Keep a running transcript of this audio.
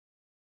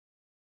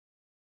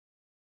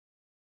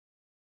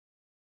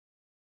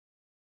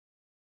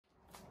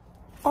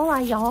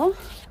Hola, y'all.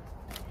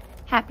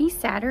 Happy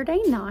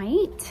Saturday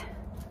night.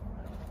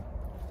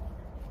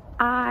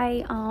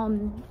 I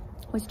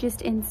was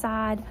just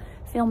inside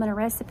filming a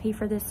recipe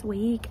for this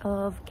week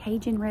of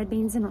Cajun red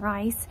beans and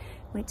rice,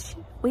 which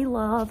we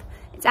love.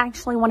 It's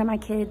actually one of my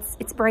kids,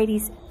 it's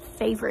Brady's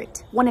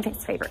favorite, one of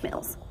his favorite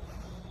meals.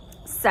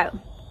 So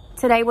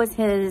today was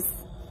his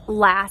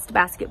last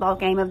basketball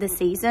game of the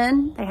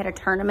season. They had a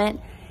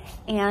tournament,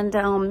 and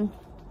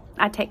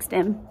I texted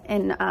him,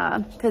 and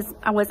because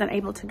I wasn't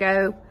able to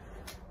go,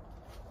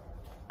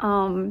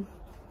 and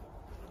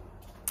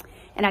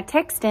I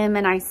texted him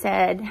and I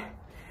said,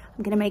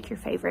 I'm gonna make your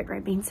favorite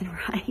red beans and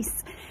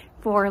rice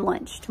for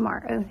lunch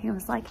tomorrow. He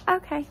was like,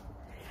 okay.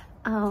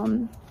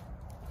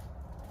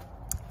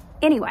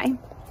 Anyway,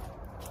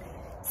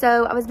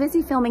 so I was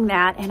busy filming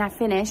that, and I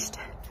finished,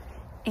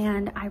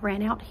 and I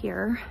ran out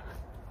here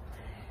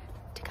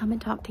to come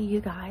and talk to you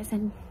guys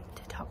and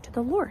to talk to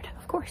the Lord,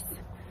 of course.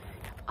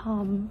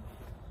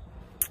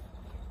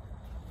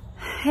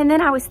 And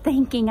then I was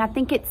thinking, I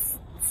think it's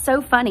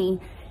so funny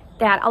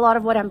that a lot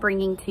of what I'm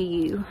bringing to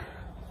you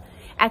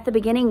at the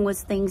beginning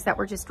was things that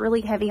were just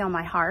really heavy on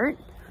my heart.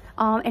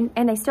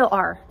 And they still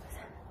are,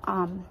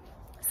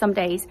 some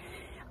days.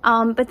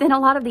 But then a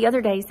lot of the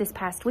other days this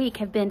past week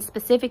have been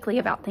specifically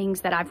about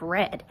things that I've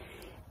read.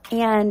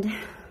 And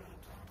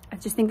I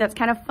just think that's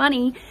kind of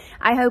funny.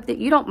 I hope that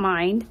you don't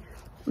mind,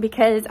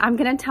 because I'm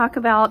going to talk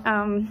about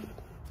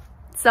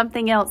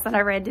something else that I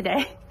read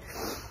today.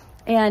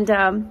 And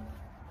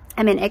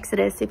I'm in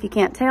Exodus, if you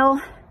can't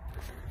tell.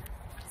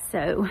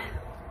 So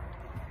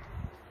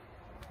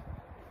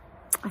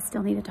I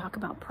still need to talk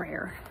about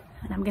prayer,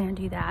 and I'm going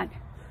to do that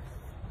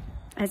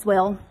as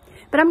well.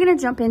 But I'm going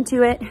to jump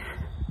into it.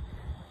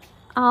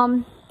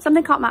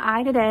 Something caught my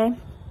eye today.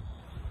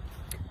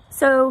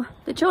 So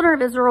the children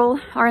of Israel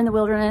are in the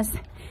wilderness,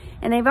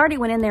 and they've already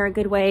went in there a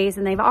good ways,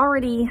 and they've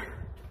already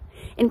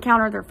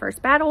encountered their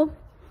first battle,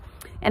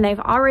 and they've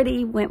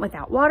already went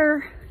without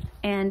water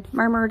and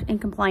murmured and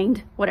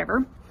complained,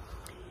 whatever.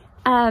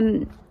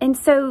 And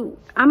so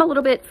I'm a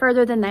little bit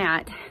further than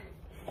that.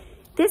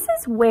 This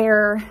is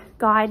where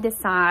God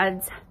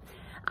decides,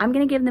 I'm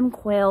going to give them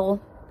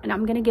quail, and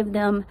I'm going to give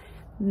them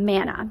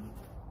manna.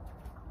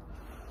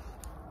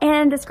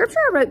 And the scripture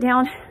I wrote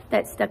down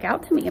that stuck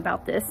out to me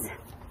about this,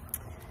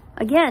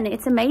 again,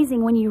 it's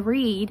amazing when you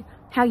read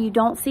how you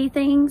don't see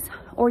things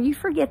or you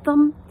forget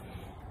them,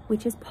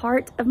 which is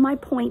part of my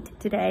point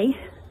today.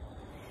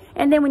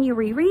 And then when you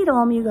reread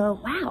them, you go,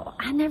 wow,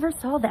 I never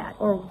saw that.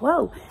 Or,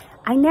 whoa,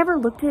 I never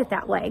looked at it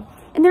that way.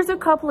 And there's a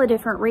couple of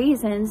different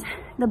reasons.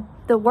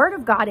 The word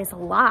of God is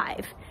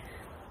alive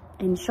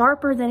and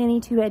sharper than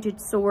any two-edged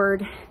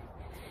sword.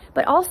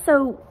 But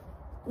also,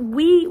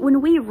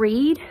 when we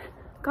read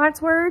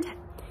God's word,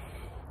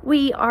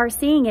 we are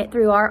seeing it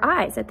through our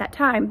eyes at that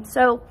time.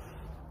 So,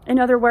 in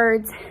other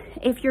words,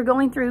 if you're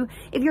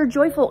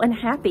joyful and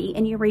happy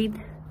and you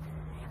read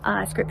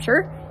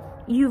scripture,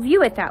 you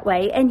view it that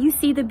way, and you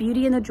see the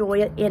beauty and the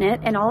joy in it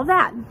and all of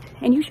that,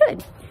 and you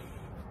should.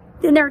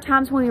 Then there are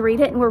times when we read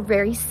it and we're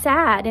very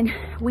sad, and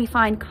we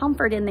find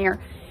comfort in there.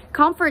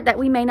 Comfort that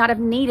we may not have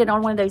needed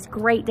on one of those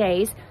great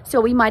days, so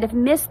we might have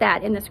missed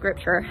that in the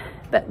scripture.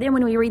 But then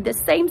when we read the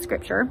same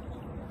scripture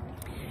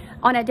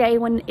on a day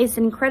when it's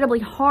incredibly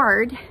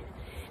hard,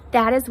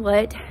 that is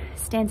what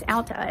stands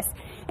out to us.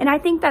 And I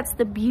think that's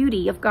the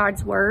beauty of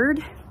God's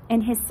word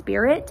and his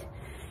spirit,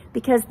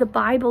 because the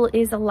Bible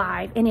is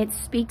alive and it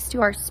speaks to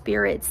our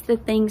spirits the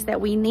things that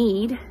we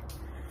need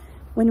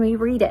when we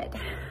read it.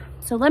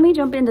 So let me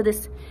jump into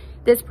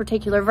this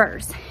particular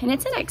verse, and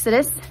it's in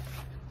Exodus.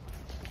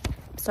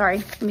 Sorry,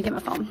 let me get my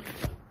phone.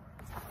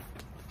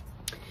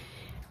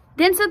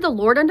 Then said the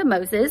Lord unto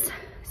Moses,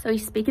 so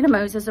he's speaking to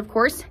Moses, of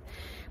course,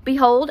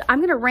 behold, I'm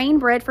going to rain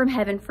bread from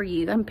heaven for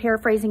you. I'm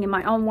paraphrasing in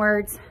my own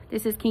words.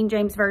 This is King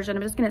James Version.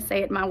 I'm just going to say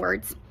it in my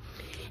words.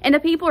 And the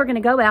people are going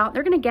to go out.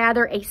 They're going to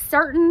gather a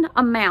certain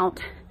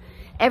amount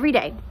every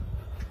day,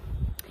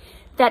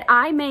 that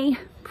I may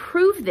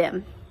prove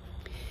them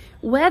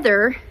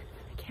whether,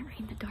 I can't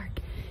read in the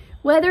dark,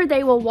 whether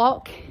they will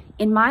walk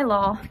in my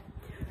law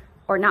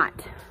or not.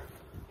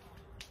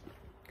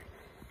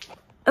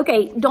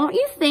 Okay, don't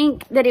you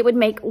think that it would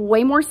make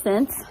way more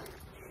sense,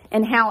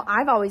 and how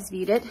I've always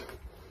viewed it,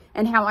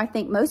 and how I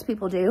think most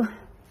people do?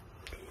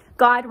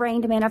 God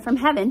rained manna from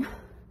heaven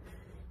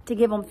to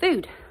give them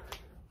food.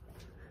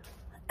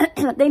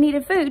 They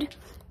needed food,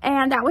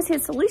 and that was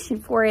his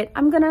solution for it.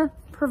 I'm going to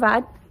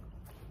provide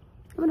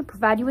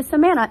you with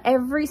some manna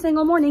every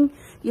single morning.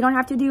 You don't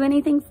have to do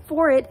anything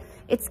for it.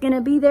 It's going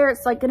to be there.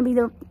 It's like going to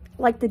be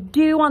like the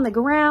dew on the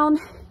ground.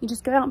 You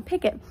just go out and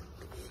pick it.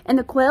 And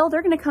the quail,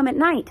 they're going to come at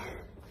night.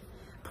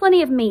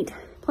 Plenty of meat,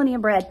 plenty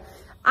of bread.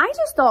 I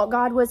just thought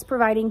God was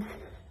providing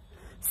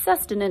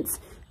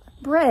sustenance,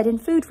 bread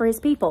and food for his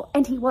people,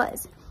 and he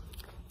was.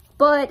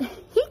 But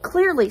he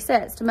clearly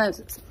says to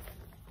Moses,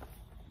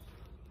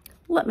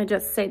 let me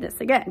just say this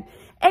again.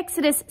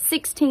 Exodus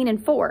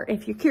 16:4,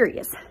 if you're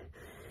curious.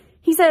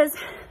 He says,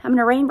 I'm going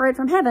to rain bread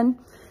from heaven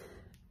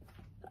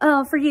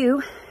for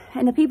you,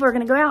 and the people are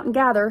going to go out and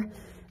gather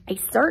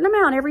a certain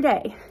amount every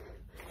day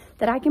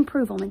that I can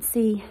prove them and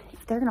see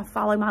if they're going to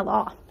follow my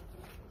law.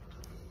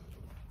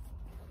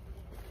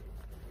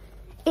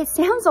 It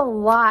sounds a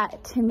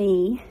lot to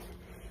me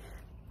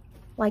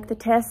like the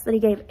test that he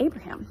gave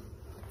Abraham.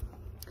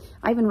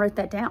 I even wrote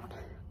that down.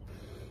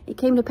 It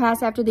came to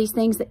pass after these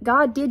things that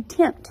God did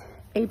tempt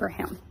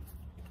Abraham.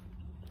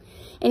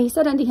 And he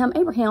said unto him,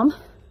 Abraham,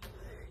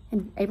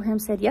 and Abraham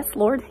said, yes,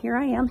 Lord, here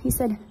I am. He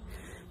said,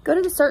 go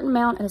to the certain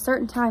mount at a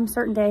certain time,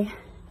 certain day,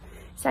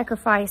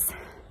 sacrifice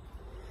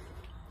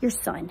your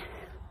son.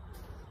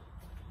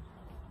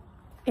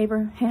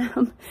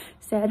 Abraham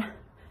said,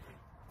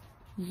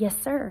 yes,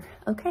 sir.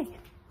 Okay.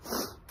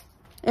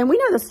 And we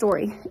know the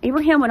story.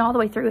 Abraham went all the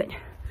way through it.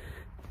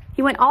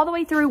 He went all the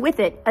way through with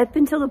it up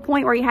until the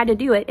point where he had to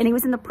do it. And he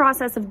was in the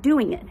process of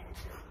doing it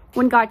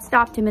when God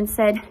stopped him and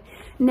said,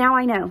 now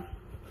I know.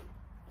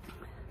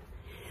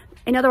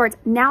 In other words,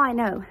 now I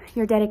know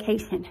your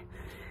dedication,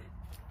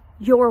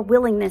 your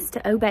willingness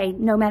to obey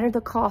no matter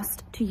the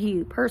cost to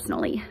you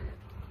personally.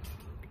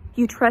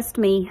 You trust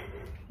me.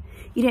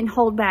 You didn't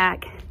hold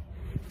back.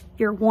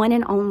 Your one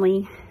and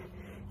only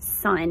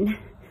son,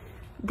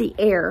 the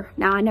heir.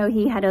 Now I know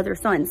he had other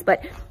sons,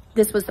 but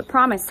this was the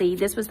promised seed.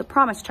 This was the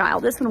promised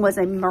child. This one was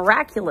a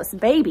miraculous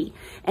baby.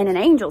 And an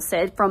angel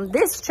said, from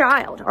this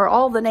child are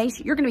all the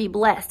nations, you're going to be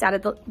blessed out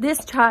of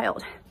this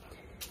child.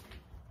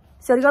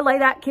 So to go lay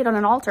that kid on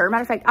an altar,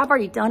 matter of fact, I've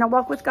already done a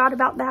walk with God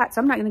about that,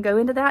 so I'm not going to go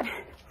into that.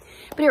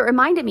 But it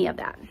reminded me of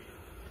that.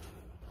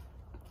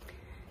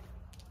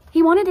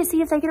 He wanted to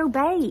see if they could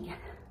obey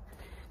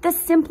the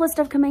simplest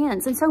of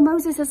commands. And so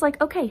Moses is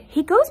like, okay,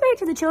 he goes back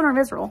to the children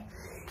of Israel.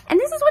 And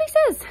this is what he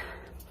says.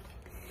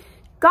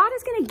 God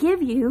is going to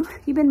give you,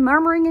 you've been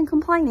murmuring and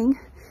complaining,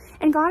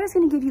 and God is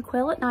going to give you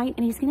quail at night,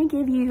 and he's going to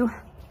give you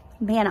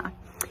manna.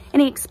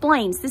 And he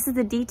explains, this is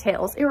the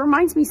details. It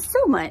reminds me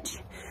so much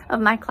of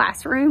my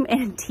classroom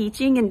and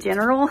teaching in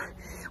general,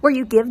 where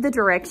you give the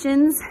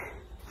directions.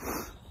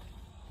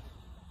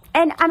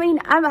 And I mean,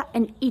 I'm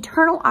an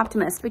eternal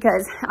optimist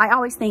because I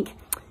always think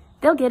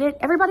they'll get it.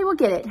 Everybody will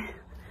get it.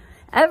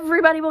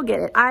 Everybody will get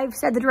it. I've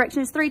said the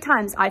directions 3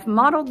 times. I've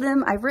modeled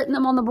them. I've written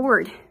them on the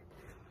board.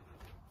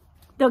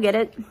 They'll get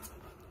it.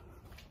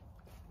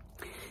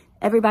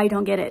 Everybody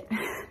don't get it.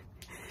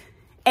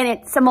 And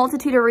it's a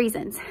multitude of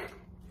reasons.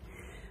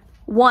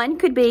 1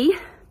 could be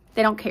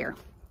they don't care.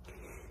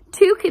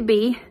 2 could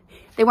be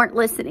they weren't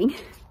listening.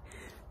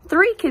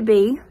 3 could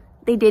be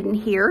they didn't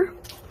hear.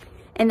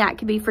 And that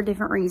could be for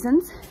different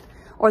reasons.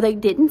 Or they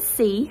didn't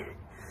see.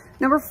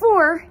 Number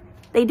 4,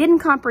 they didn't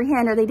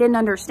comprehend or they didn't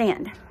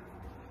understand.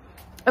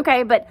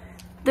 Okay, but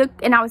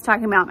and I was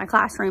talking about my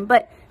classroom,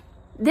 but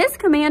this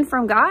command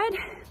from God,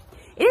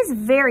 it is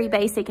very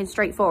basic and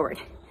straightforward.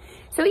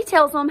 So he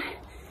tells them,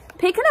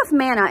 pick enough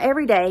manna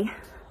every day,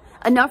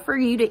 enough for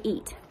you to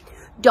eat.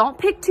 Don't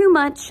pick too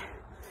much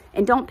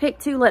and don't pick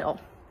too little.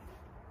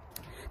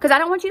 Because I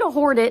don't want you to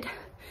hoard it,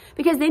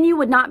 because then you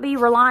would not be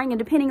relying and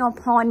depending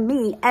upon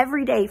me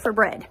every day for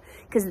bread.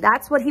 Because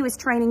that's what he was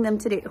training them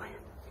to do.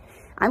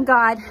 I'm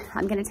God.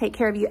 I'm going to take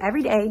care of you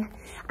every day.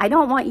 I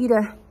don't want you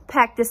to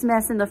pack this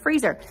mess in the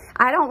freezer.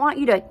 I don't want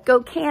you to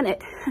go can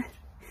it.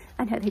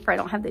 I know they probably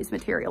don't have these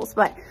materials,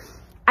 but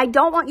I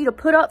don't want you to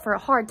put up for a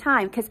hard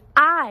time, because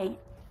I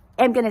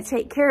am going to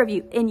take care of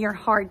you in your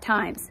hard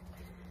times.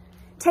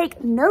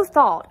 Take no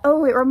thought.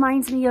 Oh, it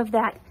reminds me of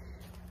that.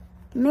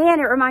 Man,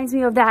 it reminds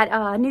me of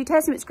that New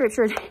Testament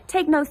scripture.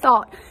 Take no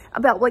thought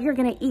about what you're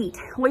going to eat,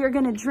 what you're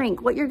going to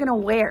drink, what you're going to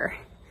wear.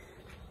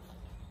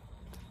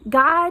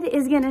 God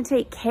is going to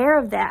take care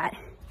of that.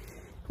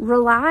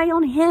 Rely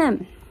on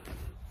him.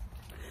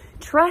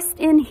 Trust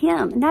in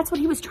him. And that's what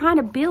he was trying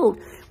to build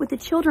with the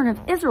children of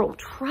Israel.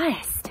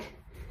 Trust.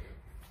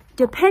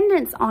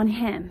 Dependence on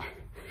him.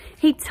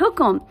 He took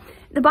them.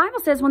 The Bible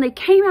says when they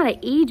came out of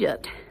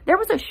Egypt, there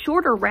was a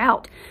shorter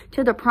route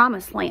to the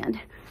promised land.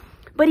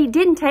 But he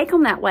didn't take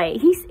them that way.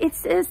 It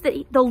says that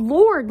the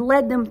Lord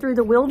led them through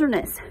the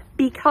wilderness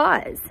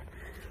because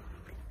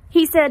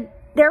he said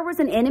there was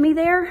an enemy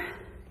there.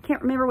 I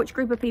can't remember which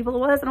group of people it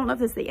was. I don't know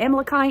if it's the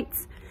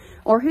Amalekites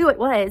or who it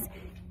was.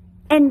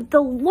 And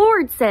the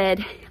Lord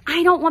said,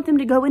 I don't want them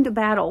to go into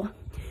battle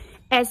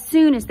as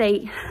soon as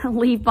they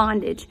leave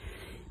bondage,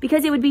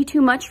 because it would be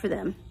too much for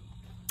them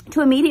to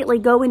immediately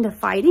go into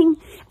fighting,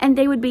 and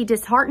they would be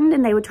disheartened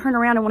and they would turn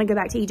around and want to go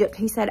back to Egypt.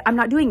 He said, I'm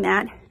not doing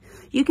that.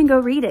 You can go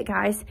read it,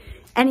 guys.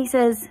 And he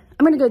says,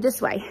 I'm going to go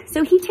this way.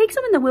 So he takes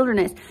them in the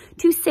wilderness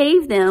to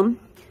save them.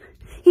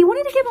 He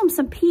wanted to give them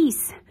some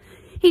peace.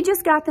 He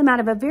just got them out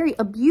of a very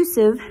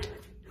abusive,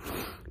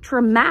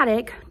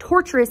 traumatic,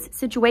 torturous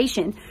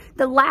situation.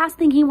 The last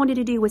thing he wanted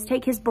to do was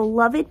take his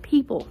beloved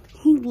people.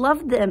 He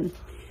loved them.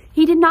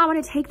 He did not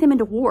want to take them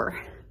into war.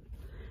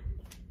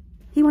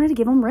 He wanted to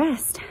give them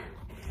rest.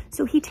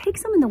 So he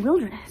takes them in the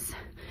wilderness.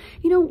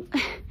 You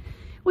know,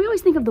 we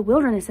always think of the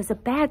wilderness as a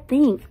bad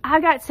thing.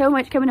 I got so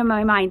much coming to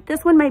my mind.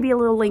 This one may be a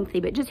little lengthy,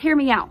 but just hear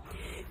me out.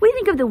 We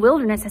think of the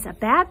wilderness as a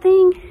bad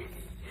thing.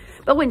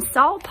 But when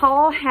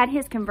Paul had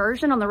his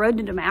conversion on the road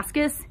to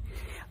Damascus,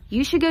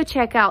 You should go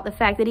check out the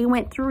fact that he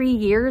went 3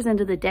 years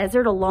into the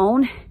desert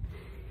alone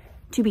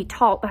to be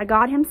taught by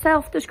God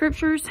himself, the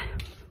scriptures,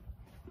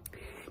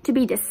 to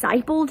be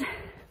discipled.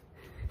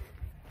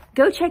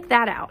 Go check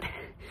that out.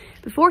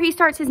 Before he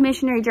starts his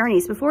missionary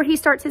journeys, before he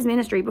starts his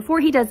ministry, before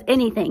he does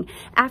anything,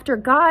 after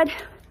God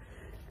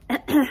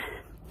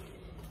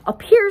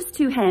appears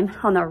to him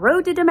on the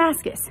road to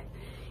Damascus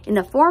in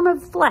the form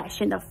of flesh,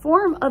 in the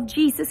form of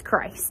Jesus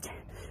Christ,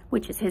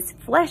 which is his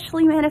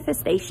fleshly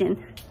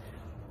manifestation,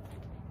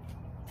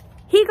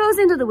 he goes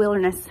into the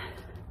wilderness.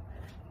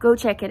 Go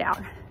check it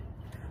out.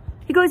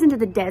 He goes into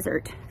the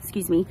desert,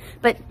 excuse me,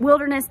 but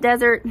wilderness,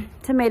 desert,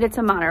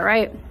 tomato,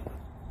 right?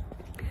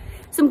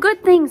 Some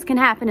good things can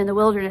happen in the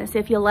wilderness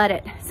if you let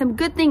it. Some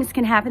good things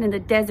can happen in the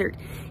desert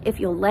if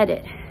you'll let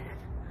it.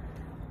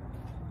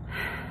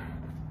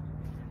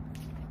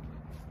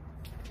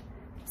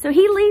 So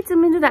he leads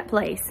him into that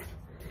place.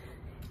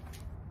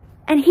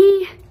 And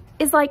he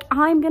is like,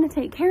 I'm going to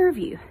take care of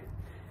you.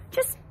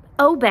 Just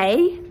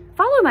obey,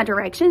 follow my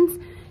directions.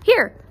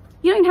 Here,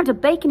 you don't even have to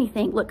bake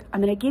anything. Look,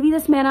 I'm going to give you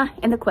this manna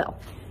and the quail.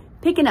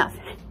 Pick enough.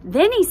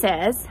 Then he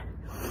says,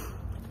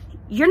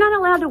 you're not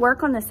allowed to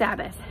work on the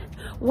Sabbath.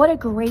 What a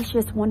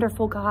gracious,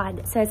 wonderful God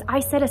that says, I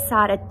set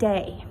aside a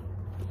day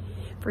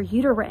for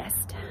you to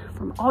rest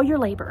from all your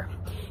labor,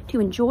 to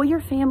enjoy your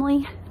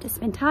family, to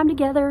spend time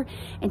together,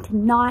 and to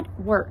not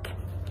work.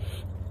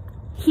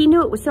 He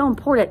knew it was so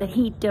important that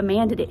he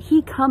demanded it.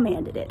 He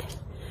commanded it.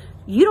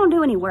 You don't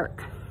do any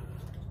work.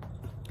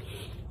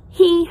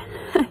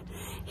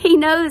 He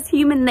knows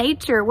human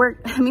nature. We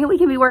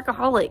can be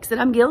workaholics, and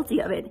I'm guilty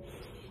of it.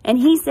 And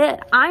he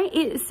said,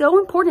 it is so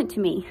important to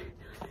me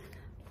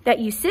that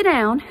you sit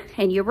down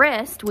and you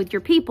rest with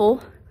your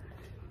people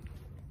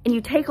and you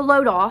take a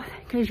load off,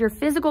 because your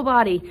physical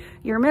body,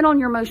 your mental and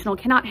your emotional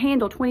cannot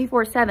handle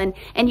 24/7,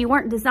 and you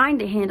weren't designed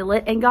to handle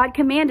it, and God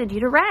commanded you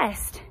to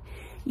rest.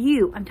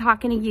 I'm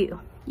talking to you.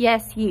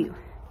 Yes, you.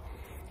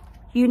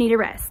 You need a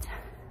rest.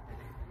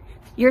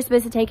 You're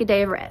supposed to take a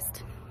day of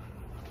rest.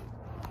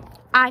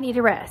 I need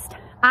to rest.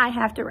 I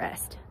have to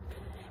rest.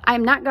 I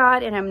am not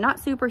God and I'm not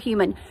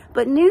superhuman.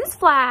 But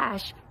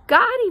newsflash,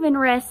 God even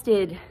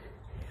rested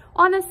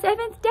on the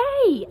 7th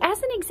day. As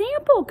an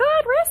example,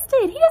 God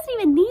rested. He doesn't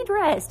even need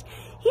rest.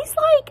 He's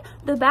like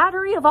the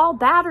battery of all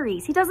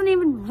batteries. He doesn't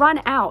even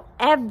run out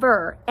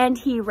ever. And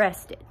he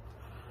rested.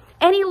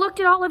 And he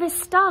looked at all of his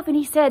stuff and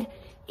he said,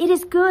 it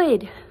is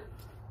good.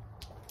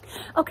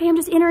 Okay, I'm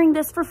just entering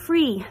this for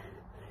free.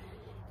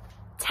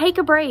 Take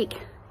a break.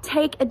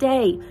 Take a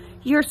day.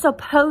 You're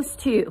supposed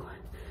to.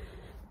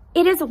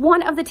 It is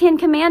one of the 10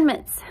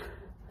 commandments.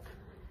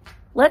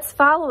 Let's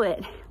follow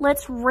it.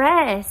 Let's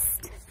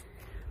rest.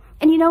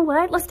 And you know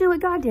what? Let's do what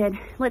God did.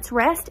 Let's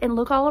rest and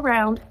look all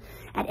around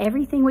at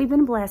everything we've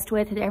been blessed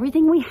with, at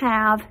everything we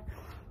have.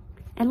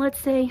 And let's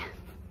say,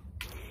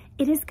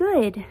 it is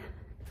good.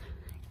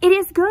 It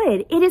is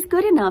good. It is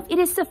good enough. It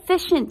is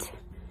sufficient.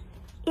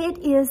 It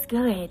is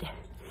good.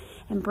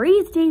 And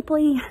breathe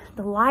deeply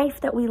the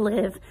life that we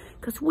live,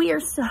 because we are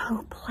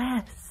so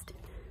blessed.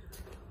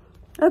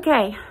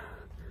 Okay,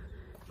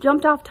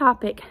 jumped off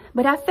topic,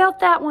 but I felt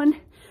that one,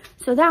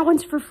 so that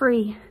one's for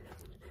free.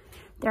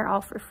 They're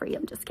all for free.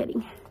 I'm just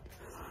kidding.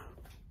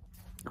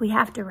 We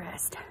have to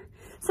rest.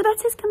 So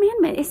that's his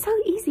commandment. It's so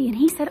easy. And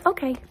he said,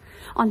 okay,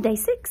 on day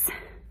 6,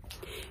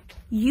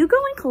 you go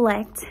and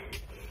collect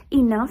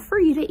enough for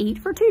you to eat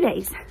for 2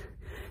 days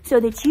so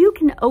that you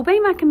can obey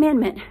my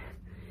commandment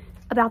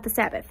about the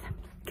Sabbath.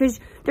 Because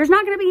there's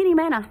not going to be any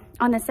manna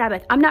on the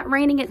Sabbath. I'm not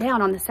raining it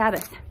down on the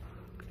Sabbath.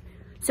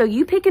 So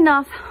you pick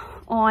enough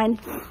on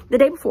the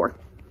day before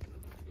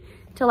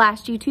to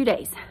last you 2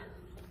 days.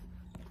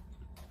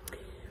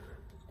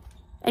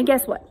 And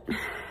guess what?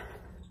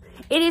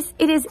 It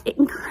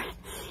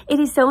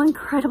is so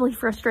incredibly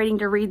frustrating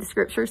to read the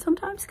scriptures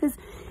sometimes, because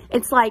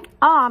it's like,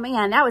 oh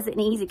man, that was an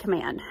easy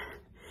command.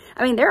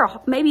 I mean,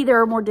 maybe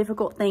there are more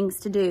difficult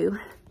things to do,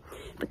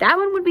 but that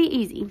one would be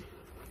easy.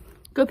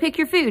 Go pick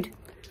your food.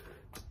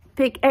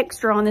 Pick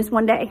extra on this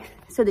one day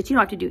so that you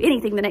don't have to do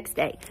anything the next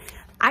day.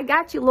 I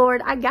got you,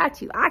 Lord. I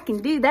got you. I can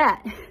do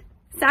that.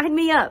 Sign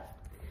me up.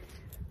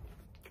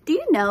 Do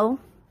you know,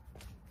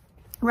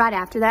 right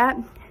after that,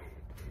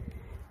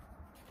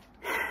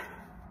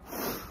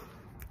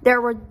 there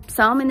were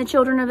some in the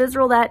children of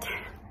Israel that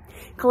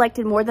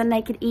collected more than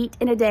they could eat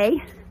in a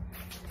day,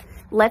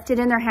 left it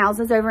in their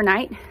houses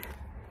overnight,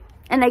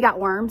 and they got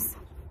worms.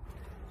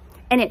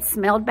 And it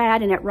smelled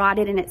bad, and it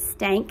rotted, and it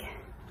stank.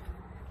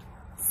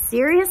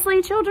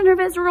 Seriously, children of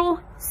Israel?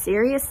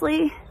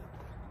 Seriously?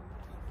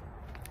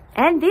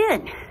 And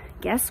then,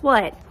 guess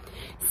what?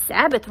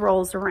 Sabbath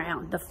rolls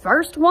around, the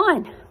first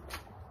one.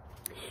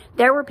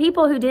 There were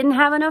people who didn't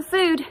have enough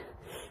food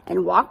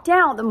and walked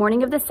out the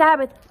morning of the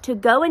Sabbath to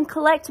go and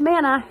collect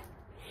manna,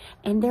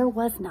 and there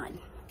was none.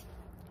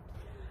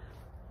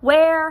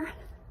 Where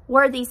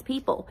were these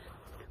people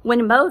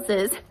when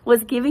Moses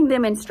was giving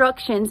them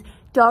instructions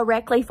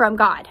directly from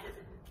God?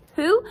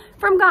 Who?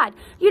 From God.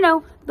 You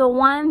know, the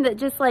one that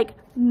just like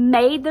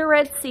made the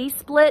Red Sea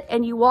split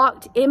and you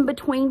walked in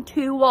between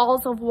two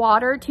walls of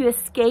water to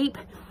escape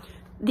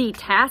the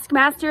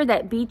taskmaster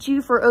that beat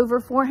you for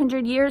over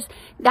 400 years.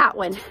 That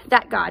one,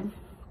 that God,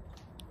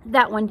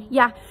 that one.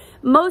 Yeah.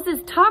 Moses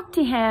talked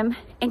to him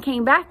and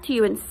came back to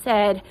you and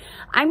said,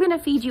 I'm going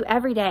to feed you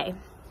every day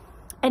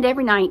and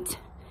every night.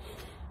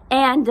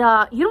 And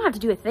you don't have to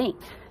do a thing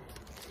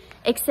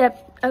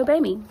except obey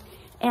me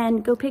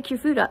and go pick your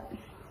food up.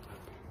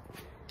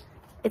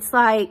 It's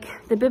like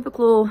the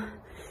biblical,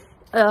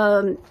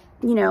 you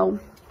know,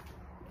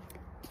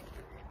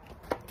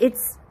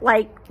 it's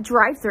like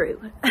drive-through.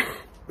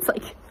 It's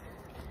like,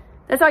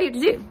 that's all you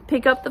have to do.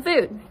 Pick up the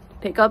food.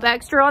 Pick up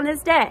extra on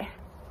this day.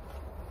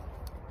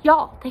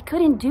 Y'all, they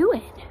couldn't do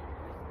it.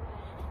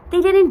 They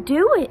didn't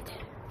do it.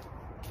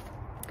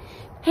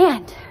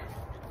 And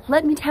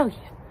let me tell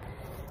you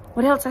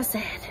what else I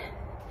said.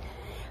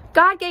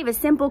 God gave a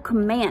simple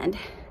command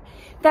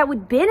that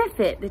would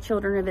benefit the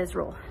children of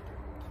Israel.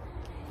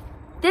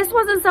 This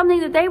wasn't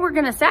something that they were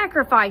going to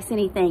sacrifice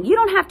anything. You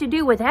don't have to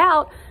do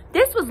without.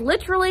 This was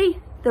literally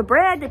the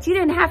bread that you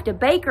didn't have to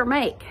bake or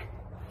make.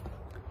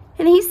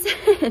 And he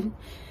said,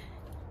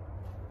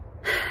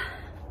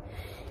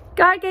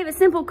 God gave a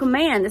simple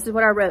command, this is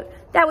what I wrote,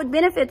 that would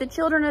benefit the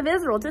children of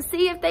Israel to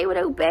see if they would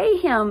obey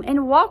him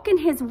and walk in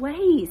his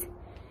ways.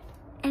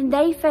 And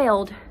they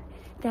failed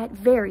that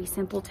very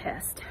simple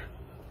test.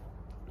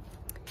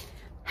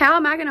 How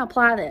am I going to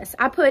apply this?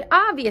 I put,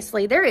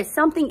 obviously, there is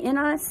something in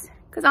us,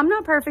 because I'm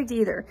not perfect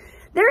either.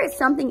 There is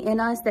something in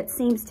us that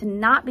seems to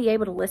not be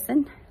able to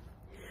listen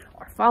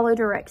or follow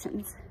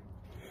directions.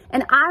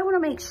 And I want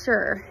to make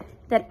sure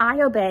that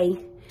I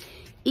obey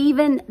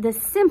even the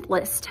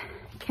simplest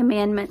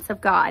commandments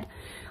of God.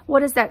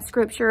 What is that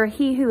scripture?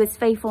 He who is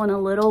faithful in a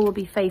little will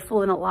be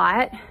faithful in a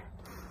lot.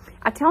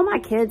 I tell my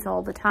kids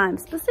all the time,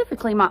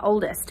 specifically my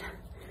oldest.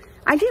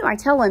 I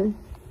tell him,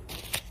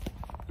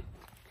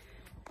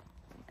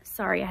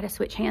 sorry, I had to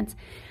switch hands.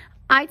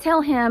 I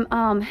tell him,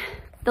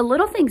 the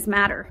little things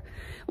matter.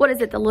 What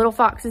is it? The little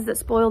foxes that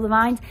spoil the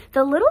vines?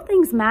 The little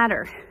things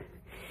matter.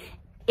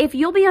 If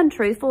you'll be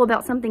untruthful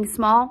about something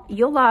small,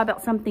 you'll lie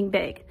about something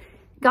big.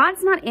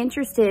 God's not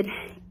interested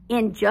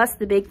in just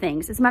the big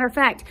things. As a matter of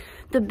fact,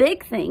 the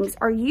big things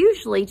are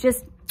usually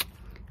just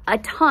a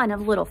ton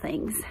of little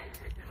things.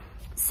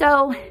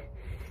 So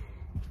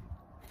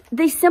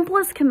the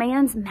simplest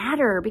commands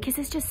matter because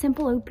it's just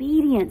simple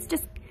obedience,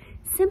 just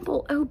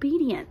simple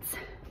obedience.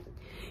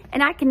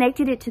 And I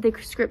connected it to the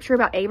scripture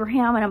about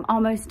Abraham, and I'm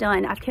almost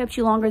done. I've kept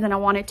you longer than I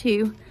wanted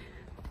to.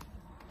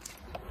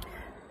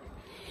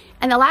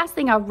 And the last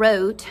thing I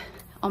wrote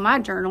on my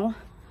journal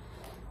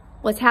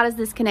was, how does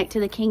this connect to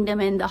the kingdom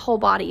and the whole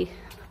body,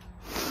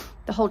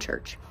 the whole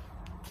church?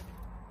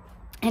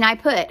 And I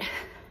put,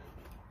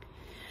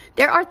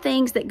 there are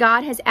things that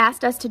God has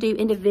asked us to do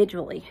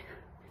individually.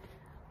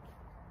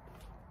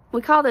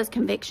 We call those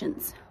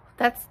convictions.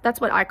 That's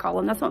what I call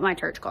them. That's what my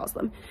church calls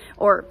them.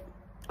 Or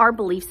our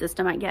belief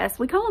system, I guess.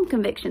 We call them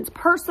convictions,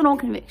 personal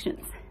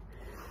convictions.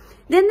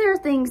 Then there are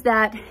things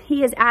that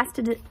he has asked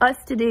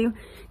us to do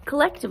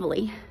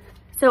collectively.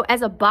 So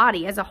as a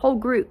body, as a whole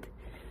group,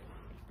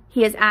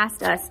 he has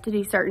asked us to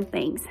do certain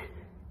things.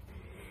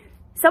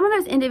 Some of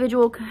those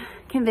individual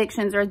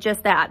convictions are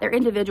just that. They're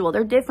individual.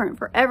 They're different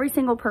for every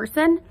single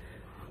person.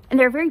 And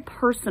they're very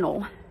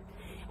personal.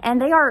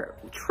 And they are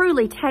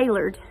truly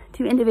tailored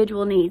to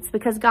individual needs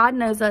because God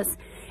knows us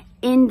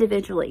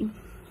individually.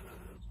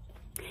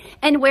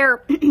 And where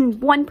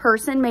one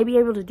person may be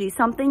able to do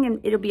something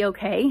and it'll be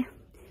okay,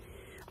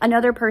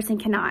 another person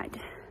cannot.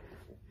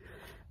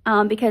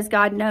 Because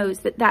God knows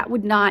that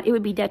it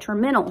would be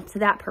detrimental to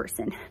that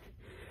person.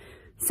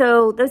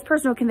 So those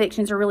personal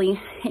convictions are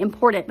really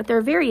important, but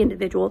they're very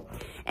individual.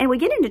 And we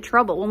get into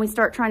trouble when we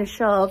start trying to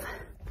shove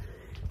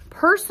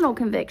personal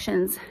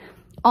convictions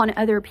on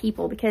other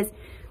people, because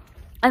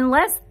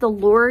unless the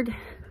Lord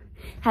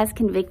has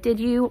convicted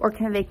you or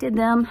convicted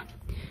them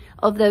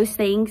of those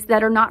things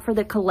that are not for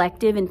the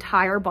collective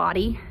entire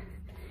body,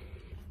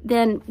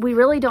 then we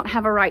really don't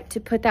have a right to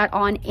put that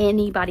on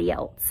anybody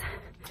else.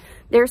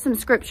 There's some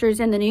scriptures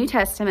in the New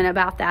Testament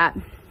about that.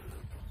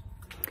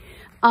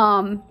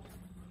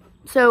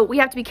 So we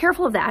have to be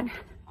careful of that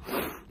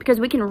because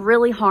we can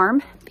really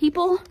harm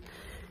people.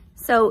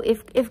 So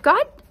if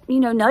God,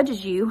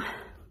 nudges you,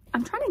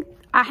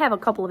 I have a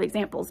couple of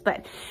examples,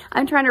 but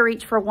I'm trying to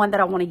reach for one that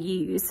I want to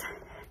use.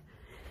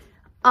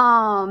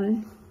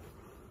 All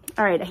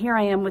right, here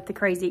I am with the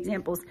crazy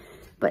examples,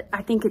 but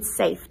I think it's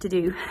safe to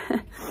do.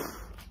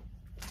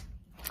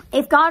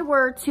 If God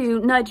were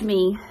to nudge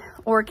me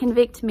or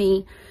convict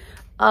me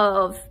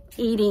of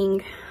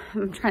eating,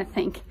 I'm trying to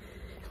think.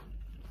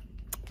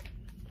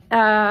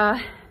 Well,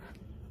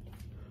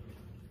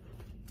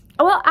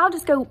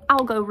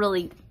 I'll go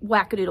really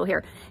wackadoodle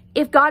here.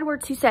 If God were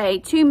to say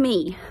to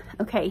me,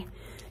 okay,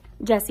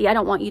 Jesse, I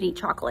don't want you to eat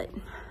chocolate.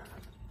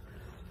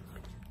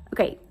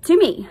 Okay, to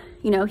me,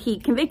 he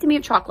convicted me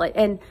of chocolate,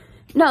 and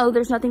no,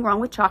 there's nothing wrong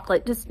with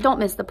chocolate. Just don't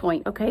miss the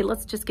point, okay?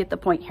 Let's just get the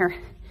point here.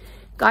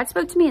 God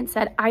spoke to me and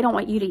said, I don't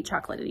want you to eat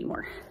chocolate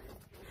anymore.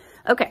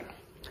 Okay,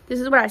 this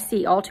is what I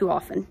see all too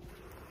often.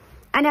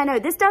 And I know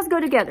this does go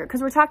together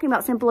because we're talking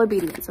about simple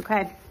obedience,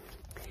 okay?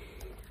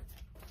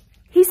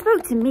 He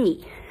spoke to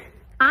me.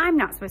 I'm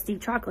not supposed to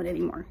eat chocolate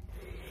anymore.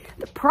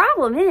 The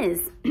problem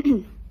is,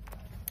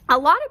 a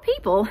lot of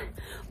people,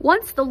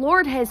 once the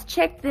Lord has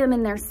checked them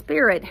in their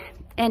spirit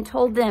and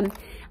told them,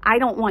 I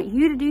don't want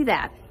you to do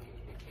that,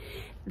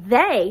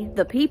 they,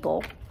 the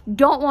people,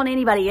 don't want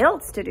anybody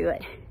else to do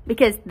it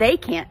because they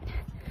can't.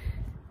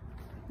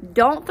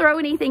 Don't throw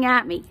anything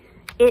at me.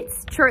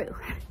 It's true.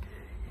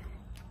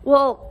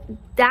 Well,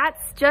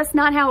 that's just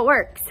not how it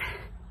works.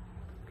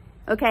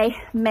 Okay,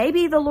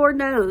 maybe the Lord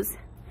knows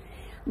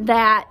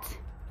that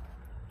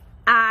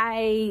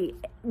I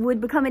would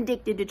become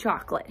addicted to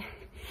chocolate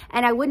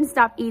and I wouldn't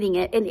stop eating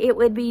it, and it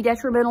would be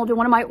detrimental to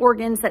one of my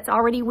organs that's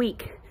already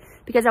weak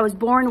because I was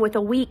born with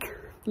a weak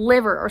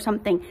liver or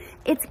something.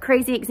 It's a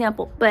crazy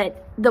example,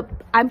 but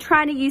I'm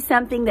trying to use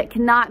something that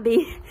cannot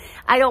be,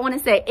 I don't want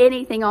to say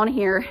anything on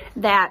here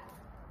that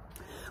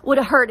would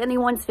hurt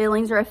anyone's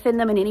feelings or offend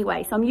them in any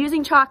way. So I'm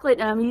using chocolate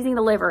and I'm using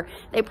the liver.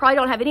 They probably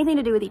don't have anything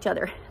to do with each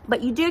other,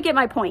 but you do get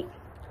my point.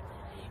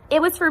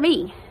 It was for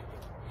me.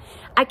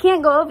 I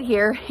can't go over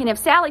here and if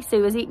Sally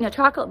Sue is eating a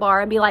chocolate bar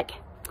and be like,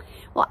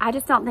 well, I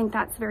just don't think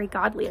that's very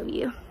godly of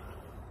you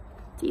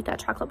to eat that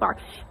chocolate bar.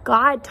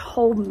 God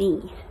told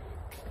me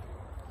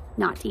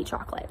not to eat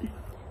chocolate.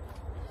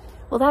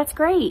 Well, that's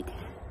great.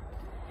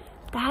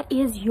 That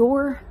is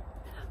your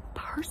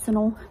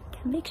personal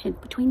conviction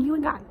between you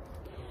and God.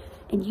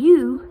 And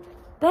you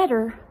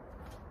better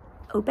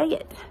obey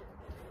it.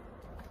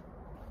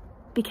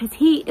 Because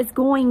he is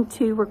going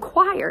to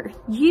require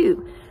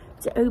you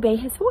to obey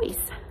his voice.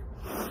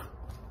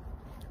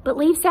 But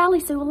leave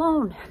Sally Sue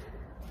alone.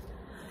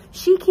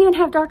 She can't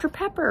have Dr.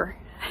 Pepper.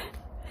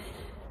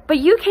 But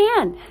you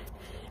can.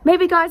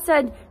 Maybe God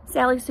said,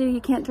 Sally Sue, you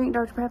can't drink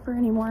Dr. Pepper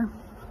anymore.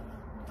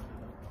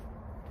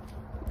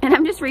 And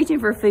I'm just reaching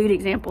for food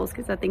examples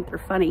because I think they're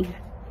funny.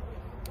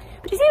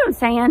 But you see what I'm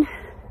saying?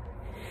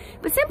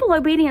 But simple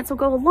obedience will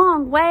go a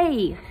long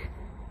way.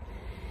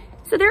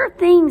 So there are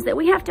things that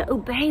we have to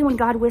obey when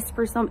God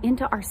whispers them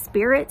into our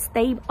spirits.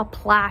 They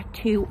apply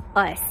to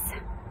us.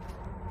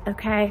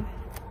 Okay?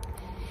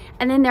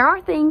 And then there are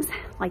things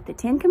like the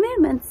 10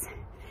 Commandments.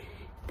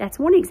 That's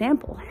one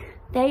example.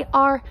 They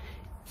are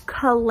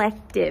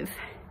collective.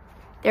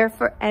 They're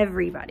for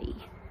everybody.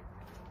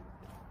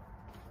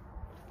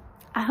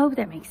 I hope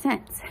that makes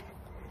sense.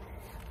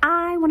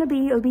 I want to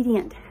be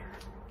obedient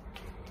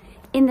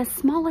in the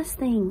smallest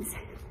things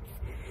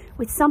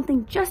with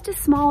something just as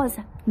small as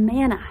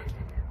manna.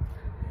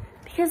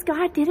 Because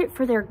God did it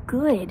for their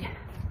good.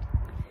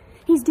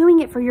 He's doing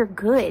it for your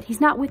good.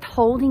 He's not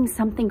withholding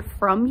something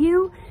from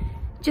you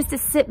just to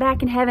sit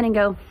back in heaven and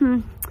go,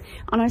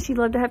 I know she'd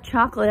love to have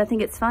chocolate. I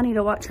think it's funny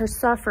to watch her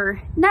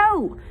suffer.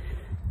 No,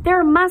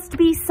 there must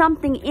be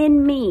something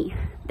in me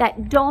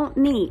that doesn't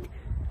need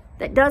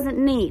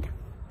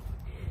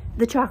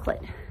the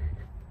chocolate.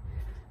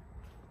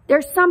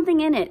 There's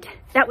something in it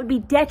that would be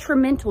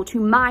detrimental to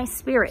my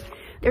spirit.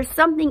 There's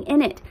something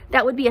in it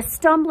that would be a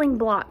stumbling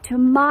block to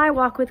my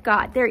walk with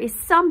God. There is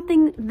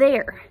something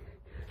there.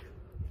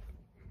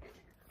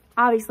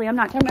 Obviously, I'm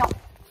not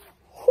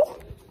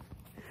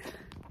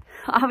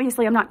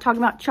talking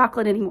about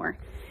chocolate anymore.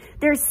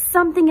 There's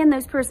something in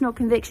those personal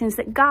convictions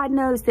that God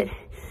knows that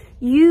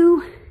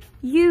you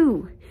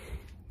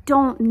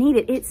don't need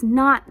it. It's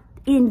not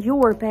in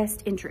your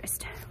best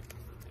interest.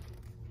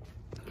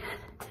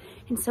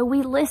 And so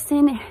we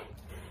listen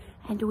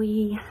and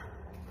we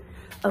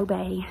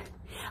obey.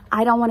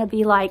 I don't want to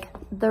be like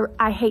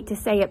I hate to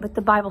say it, but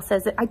the Bible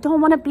says it. I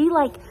don't want to be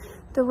like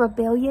the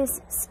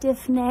rebellious,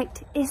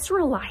 stiff-necked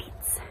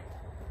Israelites.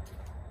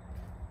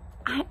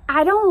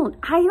 I don't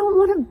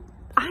want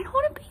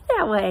to be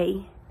that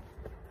way.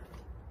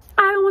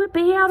 I don't want to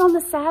be out on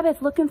the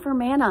Sabbath looking for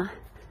manna,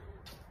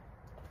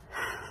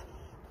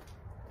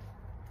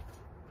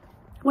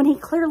 when he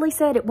clearly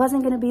said it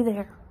wasn't going to be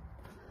there.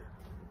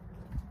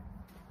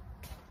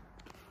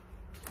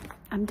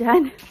 I'm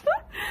done.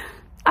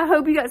 I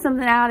hope you got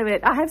something out of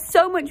it. I have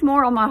so much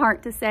more on my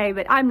heart to say,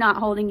 but I'm not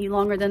holding you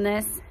longer than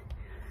this.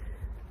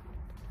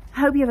 I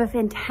hope you have a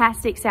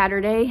fantastic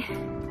Saturday.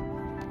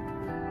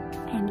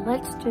 And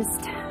let's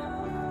just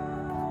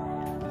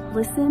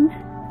listen,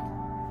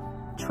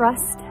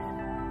 trust,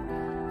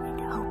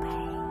 and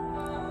obey.